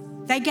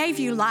 They gave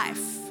you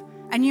life.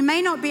 And you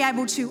may not be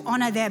able to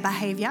honor their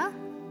behavior,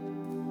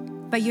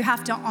 but you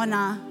have to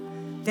honor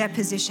their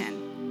position.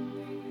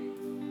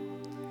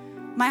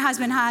 My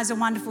husband has a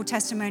wonderful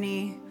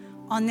testimony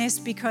on this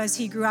because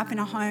he grew up in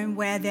a home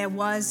where there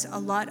was a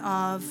lot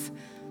of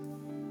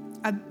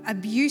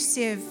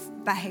abusive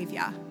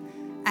behavior.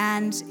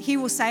 And he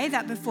will say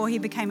that before he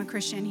became a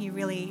Christian, he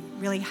really,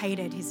 really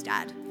hated his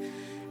dad.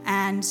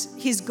 And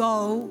his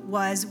goal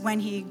was when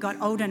he got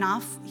old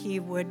enough, he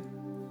would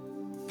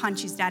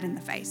punch his dad in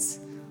the face,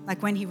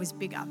 like when he was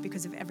bigger,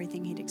 because of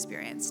everything he'd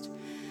experienced.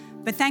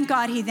 But thank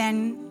God he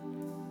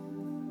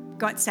then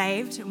got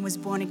saved and was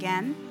born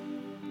again.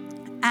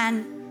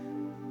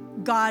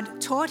 And God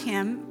taught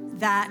him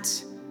that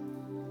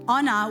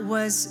honor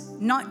was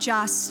not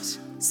just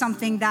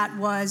something that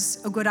was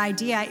a good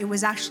idea, it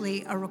was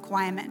actually a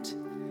requirement.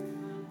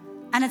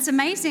 And it's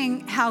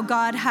amazing how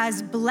God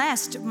has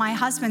blessed my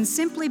husband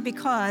simply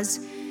because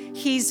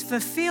he's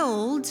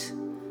fulfilled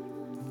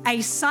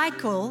a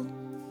cycle,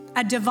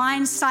 a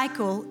divine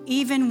cycle,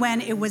 even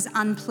when it was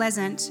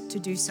unpleasant to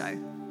do so.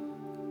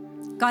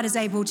 God has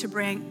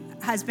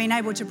been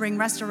able to bring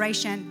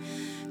restoration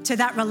to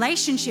that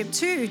relationship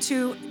too,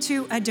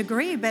 to a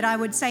degree. But I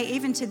would say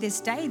even to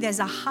this day, there's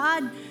a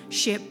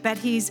hardship, but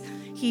he's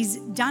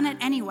done it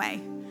anyway.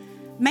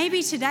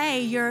 Maybe today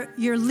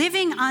you're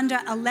living under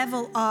a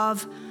level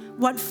of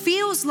what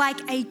feels like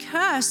a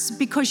curse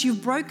because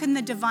you've broken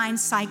the divine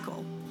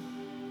cycle.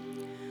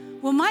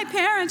 Well, my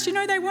parents,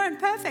 they weren't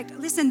perfect.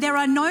 Listen, there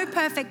are no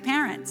perfect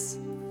parents.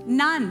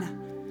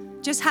 None.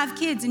 Just have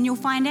kids and you'll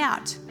find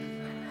out.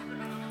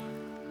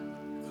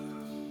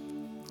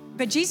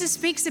 But Jesus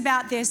speaks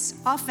about this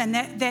often,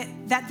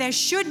 that there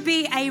should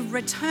be a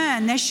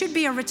return. There should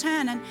be a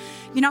return. And,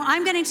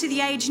 I'm getting to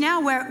the age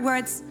now where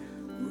it's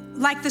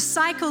like the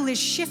cycle is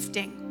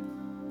shifting,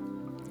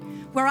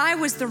 where I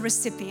was the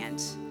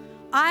recipient.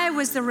 I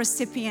was the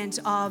recipient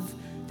of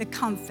the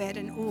comfort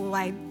and,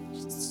 I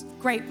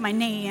scrape my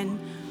knee and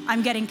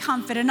I'm getting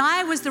comfort. And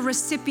I was the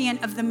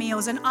recipient of the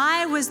meals, and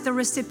I was the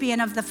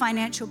recipient of the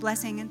financial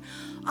blessing. And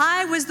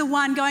I was the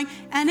one going,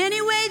 and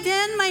anyway,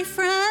 then my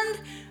friend,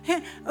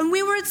 and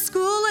we were at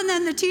school, and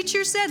then the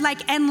teacher said,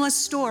 like endless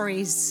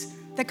stories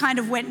that kind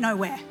of went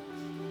nowhere.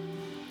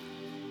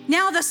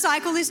 Now the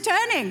cycle is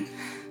turning.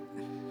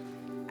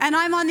 And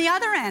I'm on the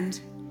other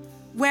end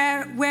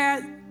where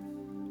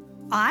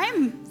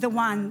I'm the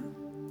one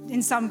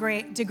in some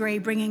great degree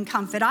bringing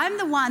comfort. I'm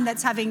the one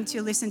that's having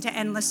to listen to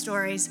endless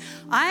stories.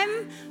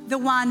 I'm the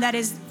one that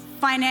is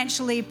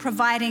financially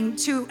providing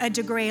to a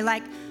degree.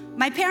 Like,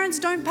 my parents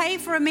don't pay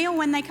for a meal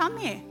when they come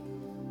here.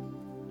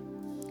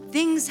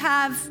 Things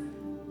have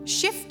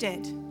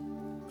shifted.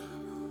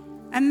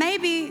 And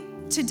maybe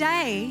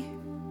today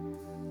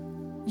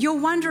you're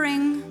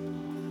wondering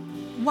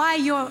why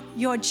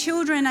your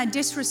children are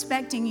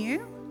disrespecting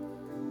you.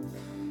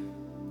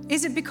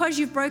 Is it because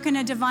you've broken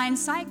a divine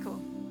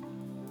cycle?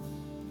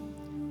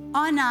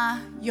 Honor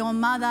your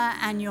mother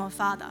and your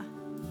father.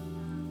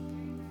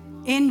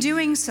 In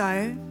doing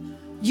so,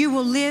 you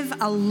will live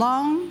a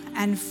long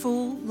and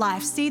full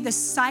life. See, the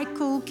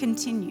cycle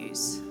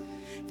continues.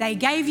 They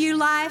gave you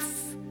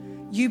life,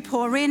 you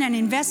pour in and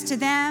invest to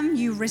them,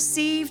 you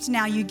received,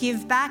 now you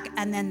give back,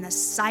 and then the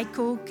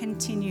cycle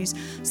continues.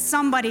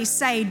 Somebody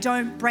say,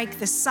 don't break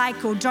the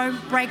cycle, don't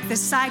break the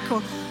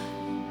cycle.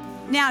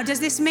 Now, does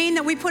this mean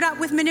that we put up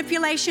with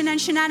manipulation and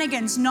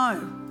shenanigans? No.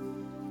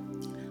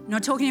 I'm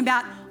not talking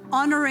about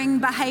honoring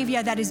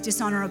behavior that is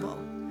dishonorable.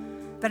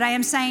 But I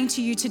am saying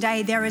to you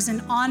today, there is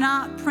an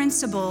honor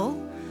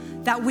principle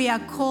that we are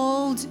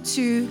called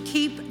to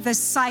keep the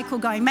cycle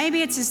going.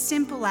 Maybe it's as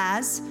simple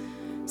as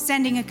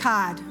sending a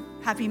card.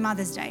 Happy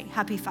Mother's Day,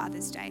 Happy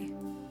Father's Day.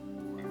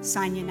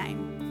 Sign your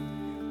name.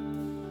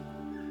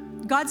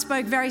 God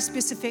spoke very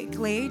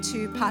specifically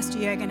to Pastor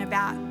Jürgen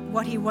about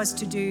what he was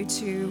to do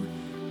to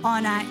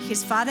honor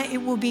his father.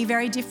 It will be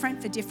very different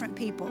for different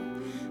people.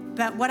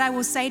 But what I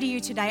will say to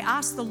you today,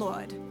 ask the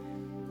Lord.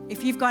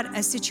 If you've got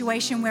a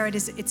situation where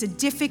it's a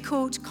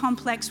difficult,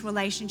 complex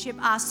relationship,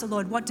 ask the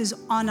Lord, what does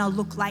honor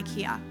look like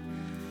here?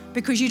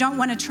 Because you don't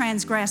want to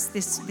transgress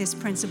this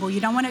principle.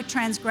 You don't want to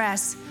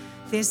transgress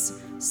this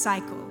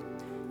cycle.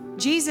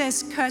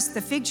 Jesus cursed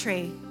the fig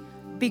tree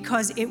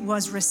because it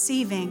was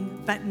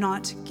receiving but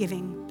not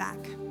giving back.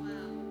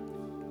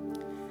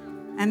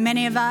 And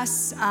many of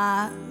us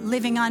are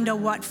living under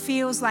what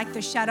feels like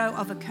the shadow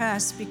of a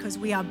curse because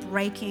we are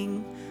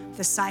breaking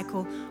the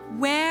cycle.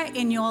 Where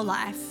in your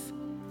life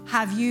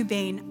have you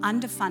been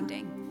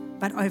underfunding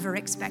but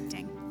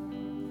over-expecting?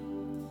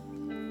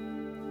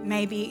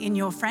 Maybe in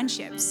your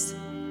friendships.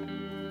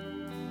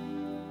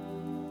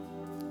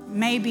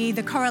 Maybe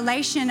the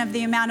correlation of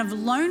the amount of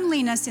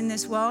loneliness in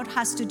this world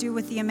has to do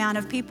with the amount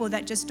of people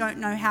that just don't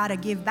know how to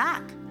give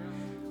back.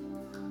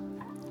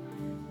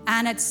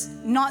 And it's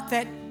not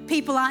that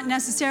people aren't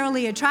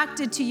necessarily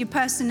attracted to your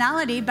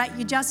personality, but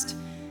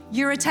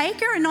you're a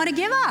taker and not a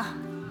giver.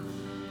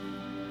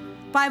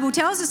 Bible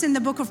tells us in the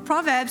book of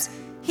Proverbs,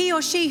 he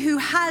or she who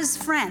has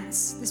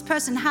friends, this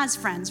person has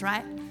friends,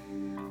 right,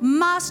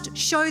 must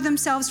show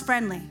themselves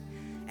friendly.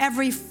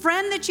 Every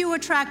friend that you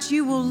attract,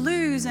 you will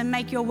lose and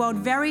make your world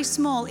very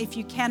small if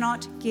you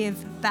cannot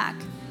give back.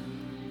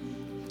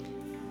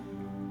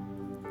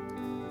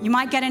 You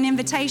might get an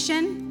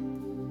invitation,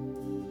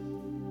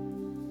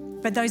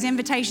 but those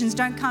invitations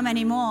don't come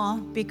anymore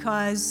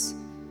because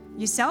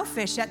you're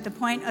selfish at the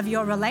point of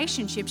your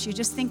relationships. You're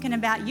just thinking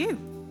about you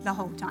the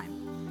whole time.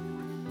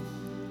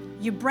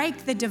 You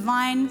break the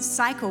divine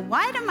cycle.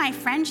 Why do my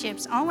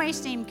friendships always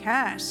seem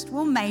cursed?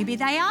 Well, maybe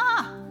they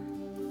are.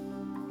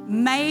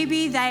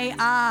 Maybe they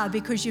are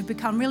because you've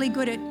become really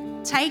good at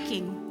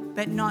taking,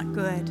 but not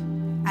good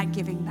at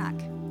giving back.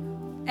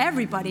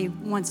 Everybody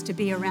wants to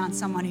be around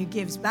someone who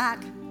gives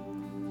back.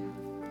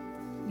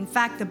 In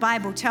fact, the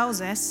Bible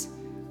tells us,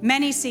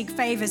 many seek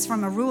favors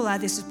from a ruler.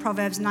 This is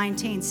Proverbs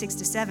 19,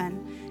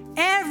 6-7.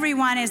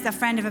 Everyone is the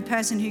friend of a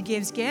person who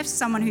gives gifts,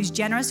 someone who's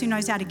generous, who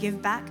knows how to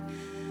give back.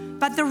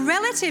 But the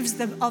relatives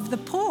of the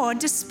poor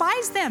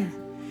despise them.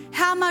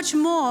 How much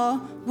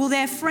more will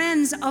their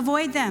friends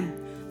avoid them?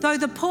 Though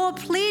the poor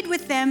plead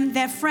with them,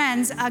 their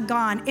friends are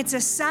gone. It's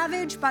a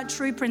savage but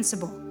true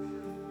principle.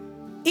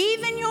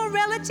 Even your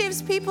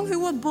relatives, people who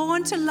were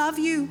born to love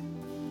you,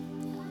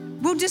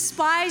 will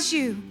despise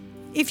you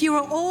if you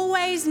are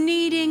always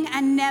needing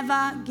and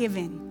never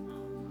giving.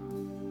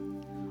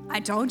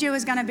 I told you it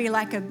was going to be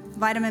like a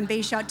vitamin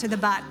B shot to the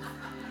butt.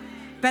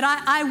 But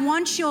I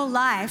want your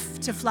life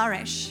to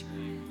flourish.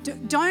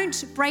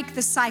 Don't break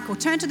the cycle.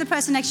 Turn to the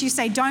person next to you,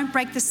 say, don't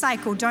break the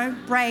cycle.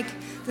 Don't break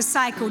the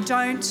cycle.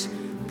 Don't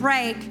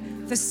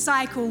break the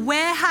cycle.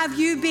 Where have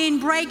you been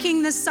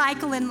breaking the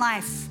cycle in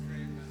life?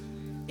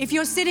 If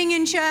you're sitting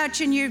in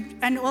church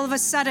and all of a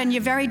sudden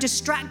you're very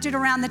distracted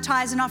around the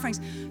tithes and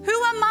offerings,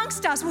 who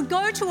amongst us would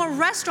go to a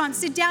restaurant,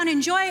 sit down,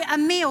 enjoy a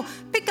meal,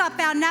 pick up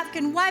our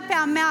napkin, wipe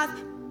our mouth,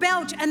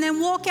 belch, and then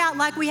walk out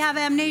like we have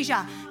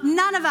amnesia?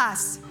 None of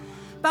us.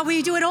 But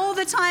we do it all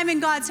the time in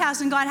God's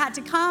house, and God had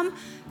to come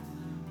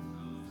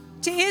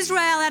to Israel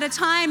at a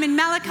time in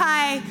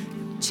Malachi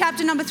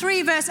chapter number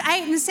 3, verse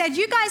 8, and said,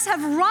 you guys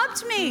have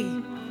robbed me.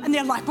 And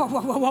they're like,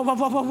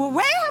 whoa,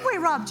 where have we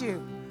robbed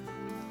you?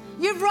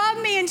 You've robbed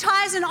me in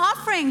tithes and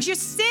offerings. You're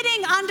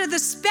sitting under the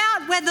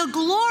spout where the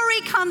glory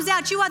comes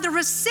out. You are the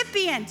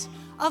recipient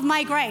of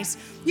my grace.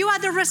 You are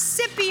the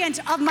recipient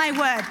of my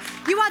word.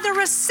 You are the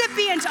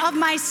recipient of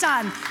my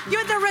son.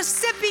 You're the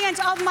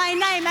recipient of my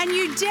name. And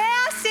you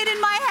dare sit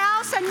in my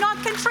house and not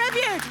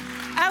contribute.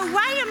 Oh,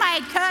 why am I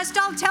cursed?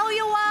 I'll tell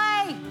you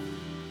why.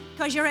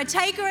 Because you're a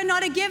taker and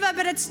not a giver,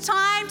 but it's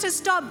time to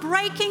stop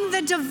breaking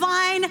the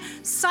divine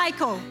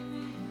cycle.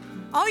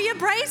 Oh, you're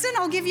brazen,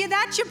 I'll give you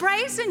that. You're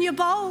brazen, you're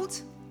bold.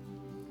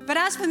 But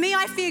as for me,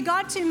 I fear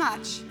God too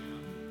much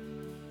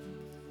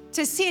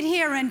to sit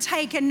here and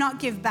take and not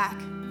give back.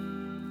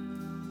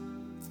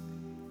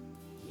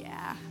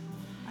 Yeah,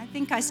 I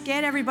think I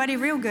scared everybody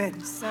real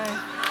good. So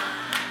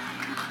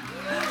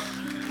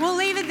we'll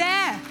leave it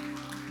there.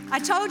 I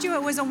told you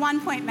it was a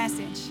one-point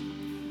message.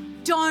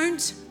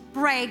 Don't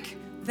break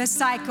the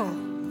cycle.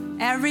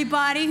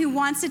 Everybody who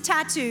wants a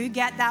tattoo,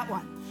 get that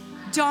one.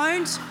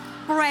 Don't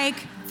break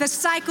the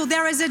cycle.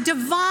 There is a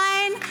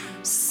divine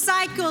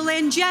cycle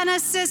in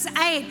Genesis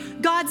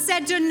 8. God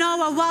said to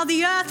Noah, while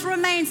the earth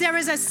remains, there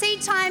is a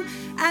seed time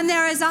and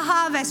there is a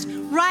harvest.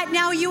 Right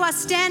now you are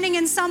standing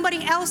in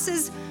somebody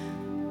else's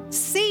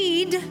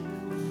seed.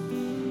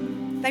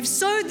 They've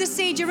sowed the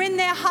seed. You're in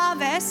their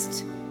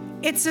harvest.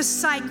 It's a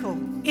cycle.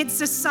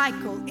 It's a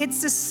cycle.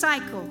 It's a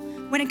cycle.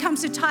 When it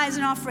comes to tithes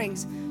and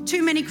offerings,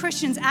 too many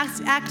Christians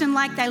acting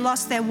like they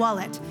lost their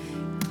wallet.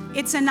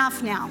 It's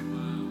enough now.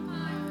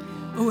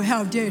 Oh,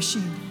 how dare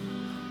she?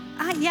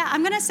 Yeah,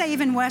 I'm going to say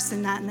even worse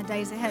than that in the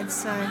days ahead,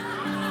 so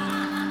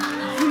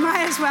you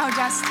might as well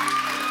just.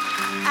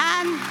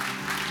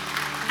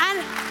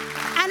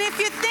 And if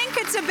you think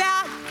it's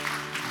about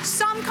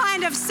some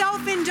kind of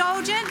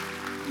self-indulgent,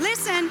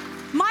 listen,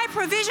 my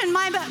provision,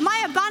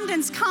 my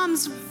abundance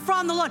comes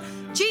from the Lord.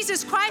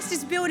 Jesus Christ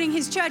is building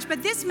his church,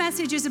 but this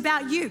message is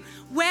about you.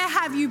 Where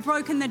have you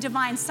broken the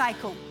divine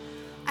cycle?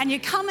 And you're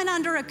coming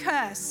under a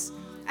curse,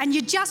 and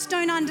you just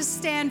don't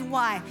understand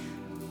why.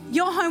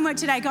 Your homework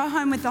today, go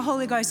home with the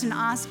Holy Ghost and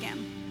ask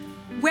him,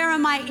 where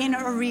am I in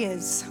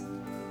arrears?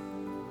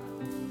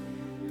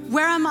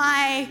 Where am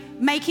I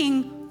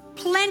making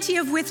plenty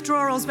of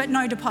withdrawals but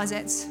no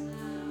deposits?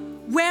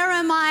 Where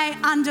am I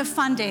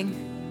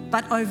underfunding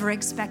but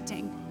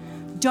over-expecting?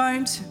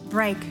 Don't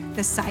break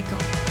the cycle.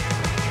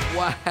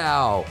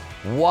 Wow,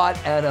 what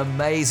an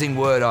amazing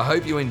word. I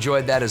hope you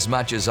enjoyed that as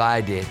much as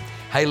I did.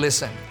 Hey,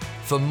 listen,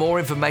 for more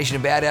information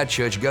about our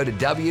church, go to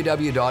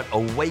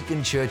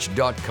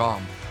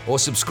www.awakenchurch.com or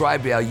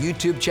subscribe to our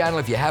YouTube channel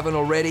if you haven't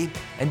already,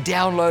 and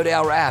download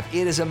our app.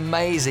 It is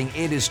amazing.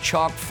 It is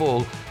chock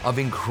full of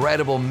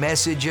incredible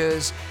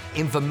messages,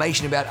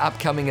 information about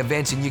upcoming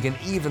events, and you can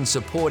even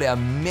support our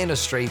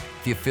ministry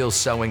if you feel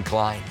so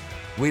inclined.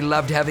 We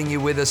loved having you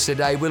with us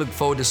today. We look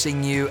forward to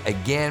seeing you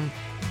again.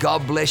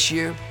 God bless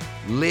you.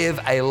 Live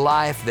a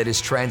life that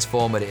is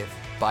transformative.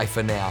 Bye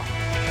for now.